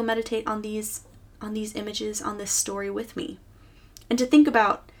hope you'll meditate on these images, on this story with me, and to think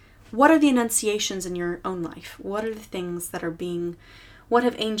about, what are the annunciations in your own life? What are the things that what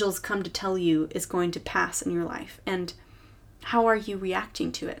have angels come to tell you is going to pass in your life? And how are you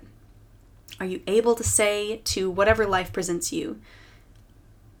reacting to it? Are you able to say to whatever life presents you,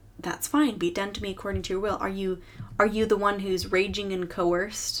 that's fine, be done to me according to your will? Are you the one who's raging and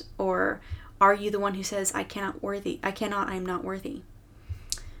coerced? Or are you the one who says, I am not worthy?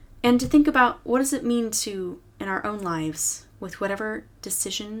 And to think about, what does it mean in our own lives, with whatever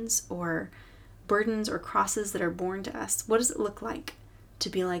decisions or burdens or crosses that are borne to us, what does it look like to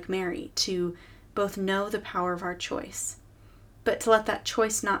be like Mary, to both know the power of our choice, but to let that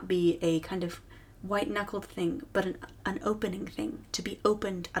choice not be a kind of white-knuckled thing, but an opening thing, to be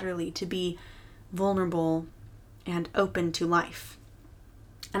opened utterly, to be vulnerable and open to life.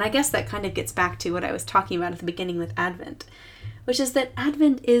 And I guess that kind of gets back to what I was talking about at the beginning with Advent, which is that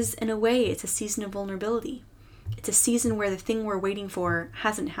Advent is, in a way, it's a season of vulnerability. It's a season where the thing we're waiting for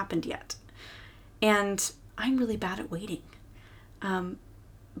hasn't happened yet. And I'm really bad at waiting.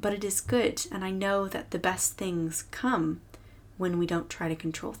 But it is good, and I know that the best things come when we don't try to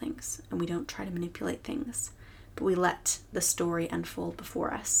control things, and we don't try to manipulate things, but we let the story unfold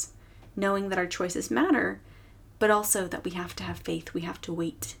before us, knowing that our choices matter, but also that we have to have faith, we have to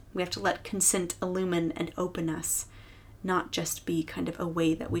wait, we have to let consent illumine and open us, not just be kind of a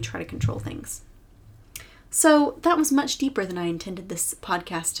way that we try to control things. So that was much deeper than I intended this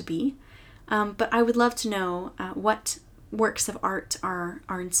podcast to be, but I would love to know what works of art are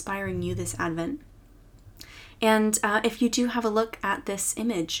inspiring you this Advent. And if you do have a look at this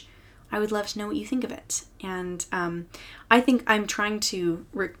image, I would love to know what you think of it. And I think I'm trying to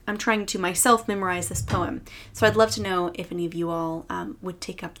myself memorize this poem. So I'd love to know if any of you all would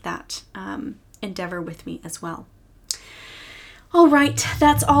take up that endeavor with me as well. All right,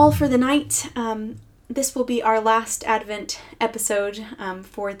 that's all for the night. This will be our last Advent episode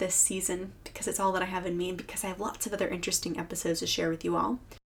for this season, because it's all that I have in me, and because I have lots of other interesting episodes to share with you all.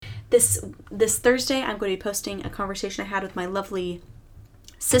 This Thursday, I'm going to be posting a conversation I had with my lovely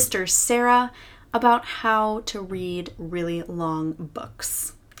sister, Sarah, about how to read really long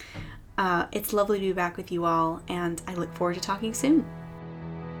books. It's lovely to be back with you all, and I look forward to talking soon.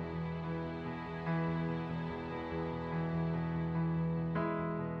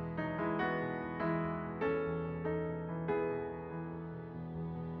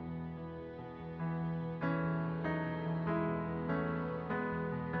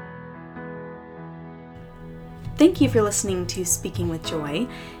 Thank you for listening to Speaking with Joy.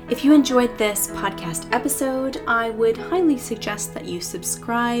 If you enjoyed this podcast episode, I would highly suggest that you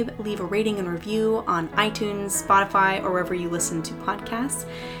subscribe, leave a rating and review on iTunes, Spotify, or wherever you listen to podcasts,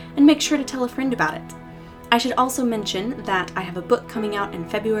 and make sure to tell a friend about it. I should also mention that I have a book coming out in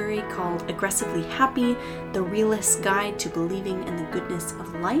February called Aggressively Happy, The Realist's Guide to Believing in the Goodness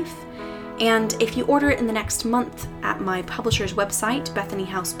of Life. And if you order it in the next month at my publisher's website, Bethany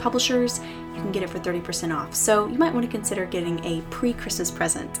House Publishers, you can get it for 30% off. So you might want to consider getting a pre-Christmas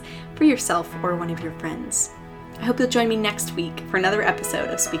present for yourself or one of your friends. I hope you'll join me next week for another episode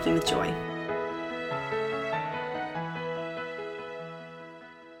of Speaking with Joy.